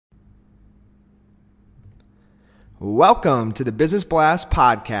Welcome to the Business Blast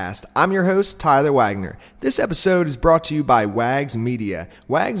Podcast. I'm your host, Tyler Wagner. This episode is brought to you by Wags Media.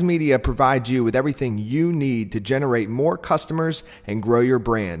 Wags Media provides you with everything you need to generate more customers and grow your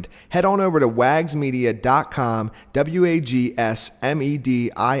brand. Head on over to wagsmedia.com,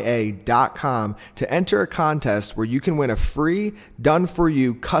 wagsmedia.com, to enter a contest where you can win a free,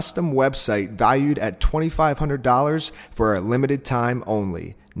 done-for-you custom website valued at $2,500 for a limited time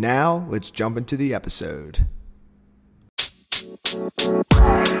only. Now, let's jump into the episode.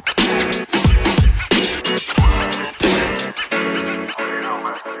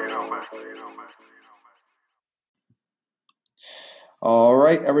 All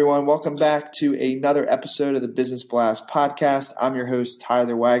right, everyone, welcome back to another episode of the Business Blast Podcast. I'm your host,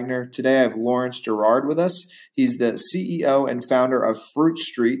 Tyler Wagner. Today I have Lawrence Gerard with us. He's the CEO and founder of Fruit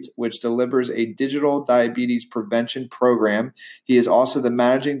Street, which delivers a digital diabetes prevention program. He is also the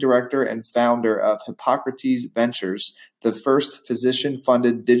managing director and founder of Hippocrates Ventures, the first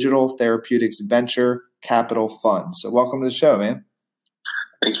physician-funded digital therapeutics venture capital fund. So welcome to the show, man.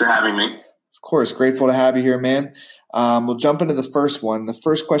 Thanks for having me. Of course, grateful to have you here, man. We'll jump into the first one. The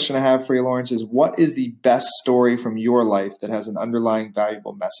first question I have for you, Lawrence, is what is the best story from your life that has an underlying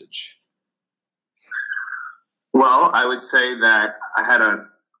valuable message? Well, I would say that I had a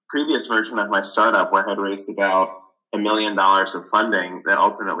previous version of my startup where I had raised about $1 million of funding that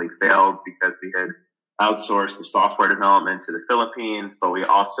ultimately failed because we had outsourced the software development to the Philippines, but we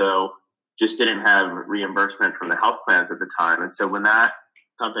also just didn't have reimbursement from the health plans at the time. And so when that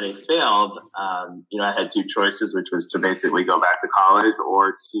company failed, I had two choices, which was to basically go back to college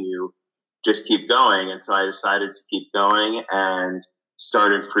or to just keep going. And so I decided to keep going and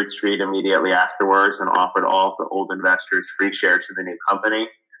started Fruit Street immediately afterwards and offered all of the old investors free shares of the new company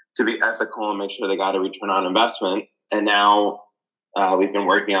to be ethical and make sure they got a return on investment. And now we've been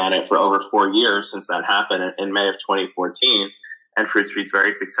working on it for over 4 years since that happened in May of 2014. And Fruit Street's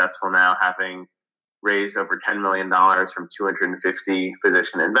very successful now, having raised over $10 million from 250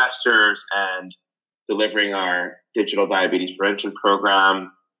 physician investors and delivering our digital diabetes prevention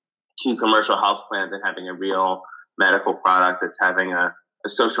program to commercial health plans and having a real medical product that's having a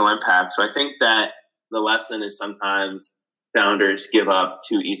social impact. So I think that the lesson is sometimes founders give up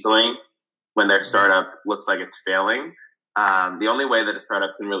too easily when their startup looks like it's failing. The only way that a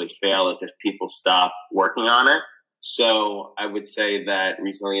startup can really fail is if people stop working on it. So I would say that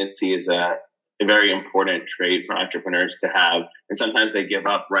resiliency is a very important trait for entrepreneurs to have. And sometimes they give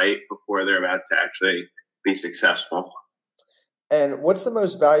up right before they're about to actually be successful. And what's the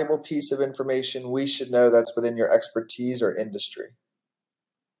most valuable piece of information we should know that's within your expertise or industry?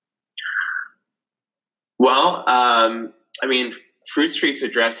 Well, Fruit Street's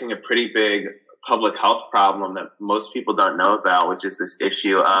addressing a pretty big public health problem that most people don't know about, which is this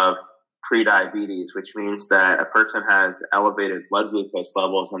issue of prediabetes, which means that a person has elevated blood glucose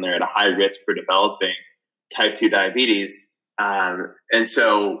levels and they're at a high risk for developing type 2 diabetes. And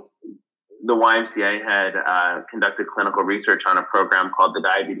so the YMCA had conducted clinical research on a program called the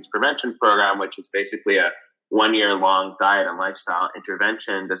Diabetes Prevention Program, which is basically a 1-year-long diet and lifestyle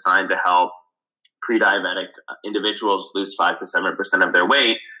intervention designed to help pre-diabetic individuals lose 5 to 7% of their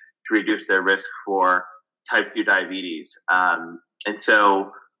weight to reduce their risk for type 2 diabetes. And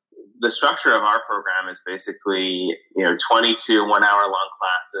so the structure of our program is basically, 22 1-hour-long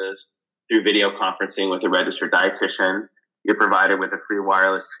classes through video conferencing with a registered dietitian. You're provided with a free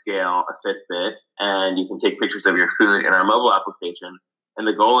wireless scale, a Fitbit, and you can take pictures of your food in our mobile application. And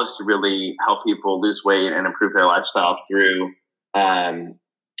the goal is to really help people lose weight and improve their lifestyle through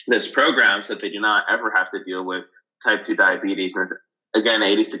this program so that they do not ever have to deal with type 2 diabetes. And again,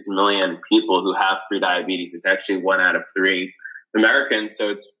 86 million people who have prediabetes. It's actually 1 out of 3 Americans. So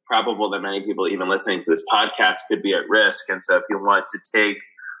it's probable that many people even listening to this podcast could be at risk. And so if you want to take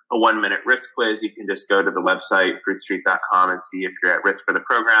a 1-minute risk quiz, you can just go to the website, fruitstreet.com, and see if you're at risk for the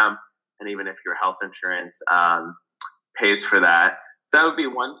program. And even if your health insurance pays for that. So that would be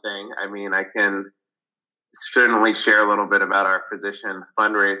one thing. I can certainly share a little bit about our physician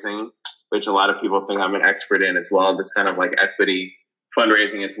fundraising, which a lot of people think I'm an expert in as well. This kind of like equity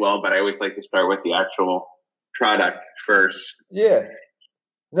fundraising as well. But I always like to start with the actual product first. Yeah.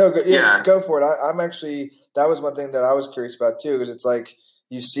 No, go for it. I'm actually, that was one thing that I was curious about too, because it's like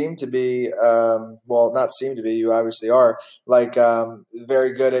you seem to be, not seem to be, you obviously are,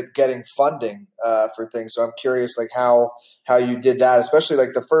 very good at getting funding for things. So I'm curious, how you did that, especially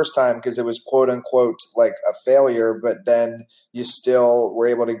the first time, because it was quote unquote a failure, but then you still were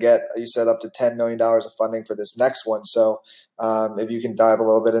able to get, you said, up to $10 million of funding for this next one. So if you can dive a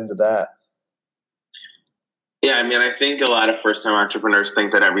little bit into that. Yeah, I mean, I think a lot of first-time entrepreneurs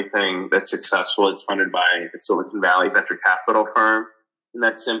think that everything that's successful is funded by a Silicon Valley venture capital firm, and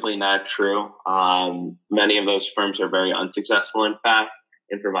that's simply not true. Many of those firms are very unsuccessful, in fact,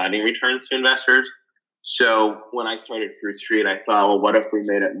 in providing returns to investors. So when I started Fruit Street, I thought, well, what if we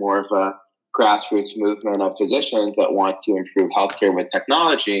made it more of a grassroots movement of physicians that want to improve healthcare with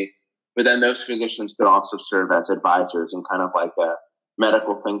technology, but then those physicians could also serve as advisors and kind of like a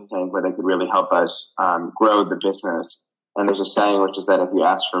medical think tank where they could really help us grow the business. And there's a saying, which is that if you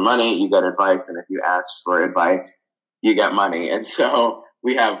ask for money, you get advice. And if you ask for advice, you get money. And so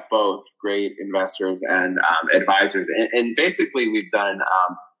we have both great investors and advisors. And basically we've done,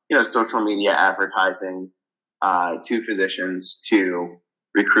 social media advertising to physicians to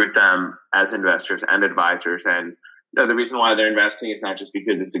recruit them as investors and advisors. And the reason why they're investing is not just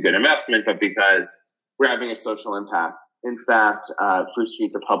because it's a good investment, but because we're having a social impact. In fact, Fruit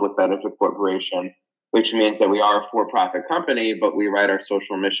Street's a public benefit corporation, which means that we are a for-profit company, but we write our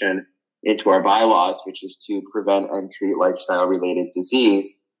social mission into our bylaws, which is to prevent and treat lifestyle-related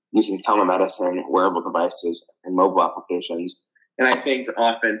disease using telemedicine, wearable devices, and mobile applications. And I think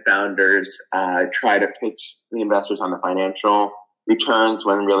often founders try to pitch the investors on the financial returns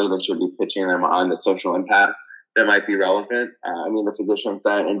when really they should be pitching them on the social impact that might be relevant. The physicians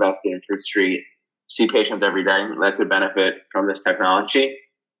that invested in Fruit Street see patients every day that could benefit from this technology.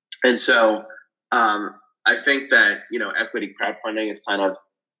 And so I think that, equity crowdfunding is kind of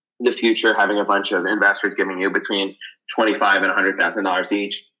the future, having a bunch of investors giving you between $25,000 and $100,000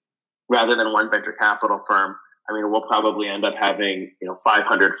 each, rather than one venture capital firm. We'll probably end up having,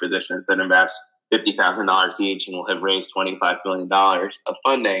 500 physicians that invest $50,000 each, and we'll have raised $25 billion of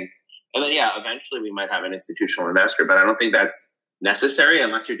funding. And then, eventually we might have an institutional investor, but I don't think that's necessary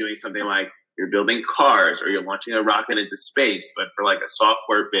unless you're doing something like you're building cars or you're launching a rocket into space. But for like a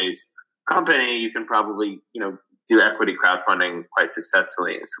software-based company, you can probably, do equity crowdfunding quite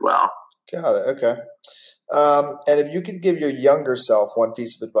successfully as well. Got it. Okay. And if you could give your younger self one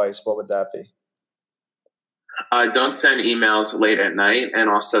piece of advice, what would that be? Don't send emails late at night, and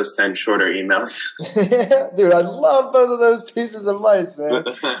also send shorter emails. Dude, I love both of those pieces of advice, man.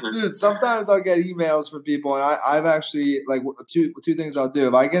 Dude, sometimes I'll get emails from people, and I've actually, like, two things I'll do.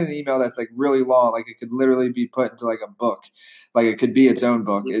 If I get an email that's, like, really long, like, it could literally be put into, like, a book. Like, it could be its own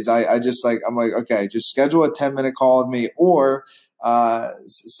book. Is I just, like, I'm like, okay, just schedule a 10-minute call with me, or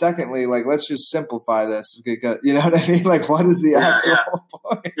secondly, like, let's just simplify this, because, you know what I mean? Like, what is the actual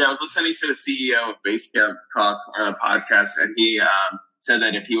point? Yeah, I was listening to the CEO of Basecamp talk on a podcast, and he said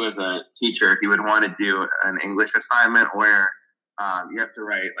that if he was a teacher, he would want to do an English assignment where you have to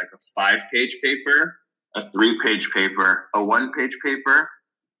write like a 5-page paper, a 3-page paper, a 1-page paper,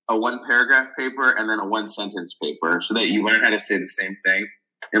 a 1-paragraph paper, and then a 1-sentence paper, so that you learn how to say the same thing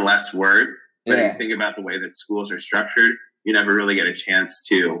in less words. But if you think about the way that schools are structured, you never really get a chance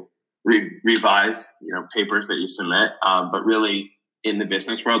to revise, papers that you submit. But really, in the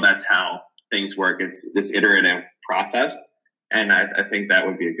business world, that's how things work. It's this iterative process. And I think that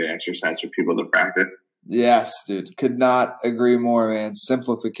would be a good exercise for people to practice. Yes, dude. Could not agree more, man.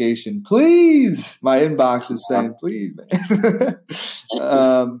 Simplification, please. My inbox is saying, please,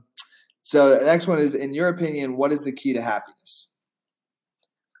 man. So the next one is, in your opinion, what is the key to happiness?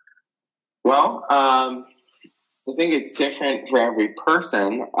 Well, I think it's different for every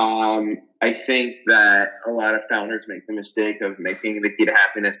person. I think that a lot of founders make the mistake of making the key to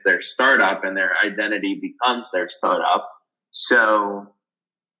happiness their startup, and their identity becomes their startup. So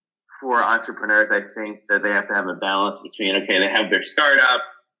for entrepreneurs, I think that they have to have a balance between, okay, they have their startup,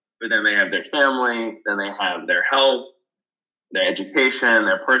 but then they have their family, then they have their health, their education,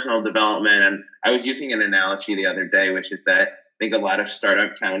 their personal development. And I was using an analogy the other day, which is that I think a lot of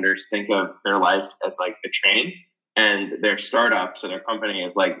startup founders think of their life as like a train, and their startup, so their company,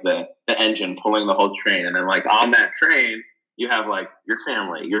 is like the engine pulling the whole train. And then like on that train, you have like your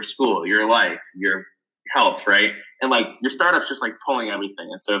family, your school, your life, your health, right? And like your startup's just like pulling everything.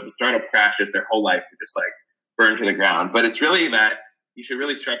 And so if the startup crashes, their whole life is just like burned to the ground. But it's really that you should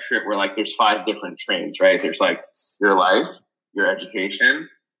really structure it where like there's 5 different trains, right? There's like your life, your education,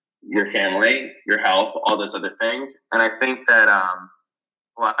 your family, your health, all those other things. And I think that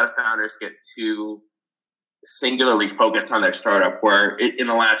a lot of founders get too singularly focused on their startup, where in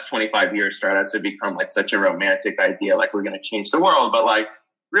the last 25 years, startups have become like such a romantic idea, like we're going to change the world. But like,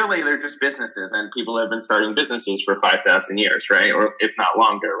 really, they're just businesses, and people have been starting businesses for 5,000 years, right? Or if not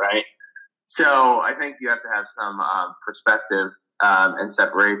longer, right? So I think you have to have some perspective and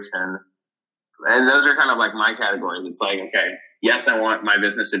separation. And those are kind of like my categories. It's like, okay, yes, I want my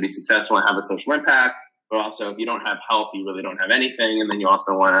business to be successful and have a social impact, but also if you don't have health, you really don't have anything. And then you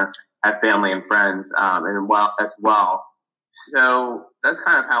also want to have family and friends and well as well. So that's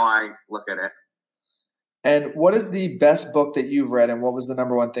kind of how I look at it. And what is the best book that you've read, and what was the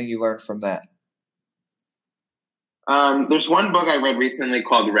number one thing you learned from that? There's one book I read recently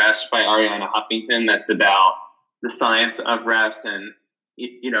called Rest by Arianna Huffington that's about the science of rest. And,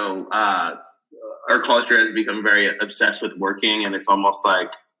 our culture has become very obsessed with working, and it's almost like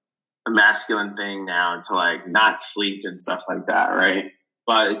a masculine thing now to like not sleep and stuff like that, right?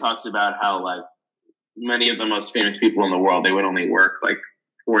 But it talks about how like many of the most famous people in the world, they would only work like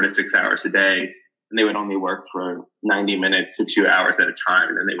 4 to 6 hours a day, and they would only work for 90 minutes to 2 hours at a time,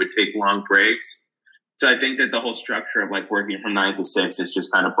 and then they would take long breaks. So I think that the whole structure of like working from 9 to 6 is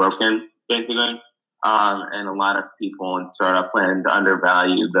just kind of broken, basically. And a lot of people in startup land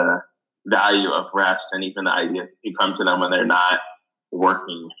undervalue the value of rest and even the ideas that come to them when they're not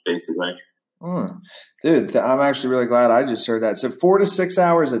working, basically. Dude, I'm actually really glad I just heard that. So 4 to 6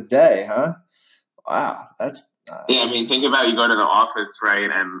 hours a day, huh? Wow, that's yeah. I mean, think about you go to the office, right?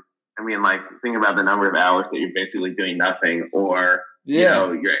 And I mean, like, think about the number of hours that you're basically doing nothing, or you're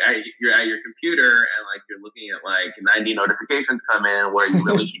at your computer and like you're looking at like 90 notifications come in, where you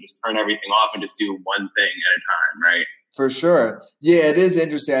really should just turn everything off and just do one thing at a time, right? For sure. Yeah, it is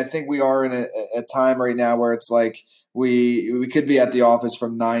interesting. I think we are in a time right now where it's like we could be at the office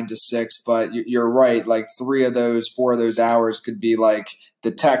from 9 to 6, but you're right. Like 4 of those hours could be like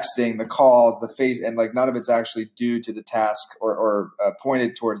the texting, the calls, the face, and like none of it's actually due to the task or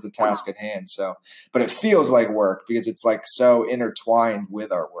pointed towards the task at hand. So, but it feels like work because it's like so intertwined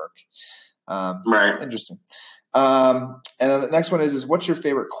with our work. Right. Interesting. And then the next one is what's your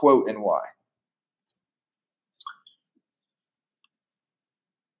favorite quote and why?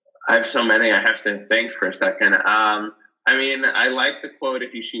 I have so many. I have to think for a second. I mean, I like the quote,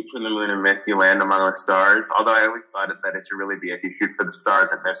 "If you shoot for the moon and miss, you land among the stars." Although I always thought that it should really be, "If you shoot for the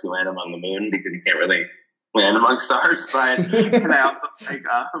stars and miss, you land among the moon," because you can't really land among stars. But and I also like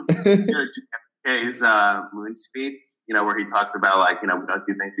JFK's moon speech, where he talks about like, we don't do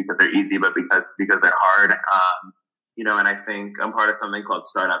things because they're easy, but because they're hard. And I think I'm part of something called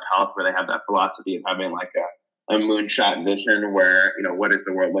Startup Health, where they have that philosophy of having like a moonshot vision where, what does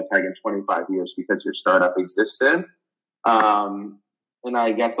the world look like in 25 years because your startup existed. And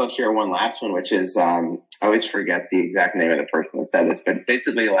I guess I'll share one last one, which is, I always forget the exact name of the person that said this, but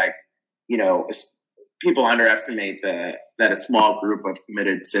basically like, people underestimate that a small group of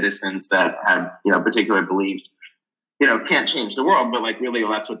committed citizens that have, particular beliefs, can't change the world, but like really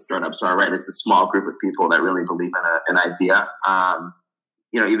that's what startups are, right? It's a small group of people that really believe in an idea.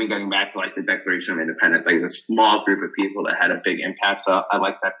 Even getting back to like the Declaration of Independence, like a small group of people that had a big impact. So I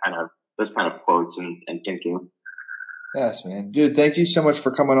like those kind of quotes and thinking. Yes, man. Dude, thank you so much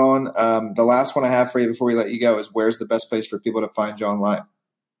for coming on. The last one I have for you before we let you go is where's the best place for people to find you online?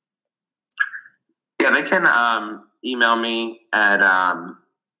 Yeah, they can email me at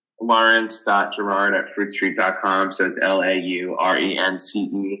Lawrence.Girard@fruitstreet.com. So it's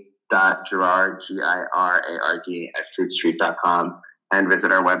LAURENCE.Girard, GIRARD @fruitstreet.com. And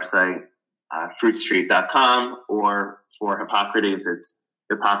visit our website, fruitstreet.com, or for Hippocrates, it's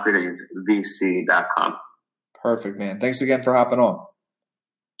hippocratesvc.com. Perfect, man. Thanks again for hopping on.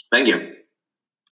 Thank you.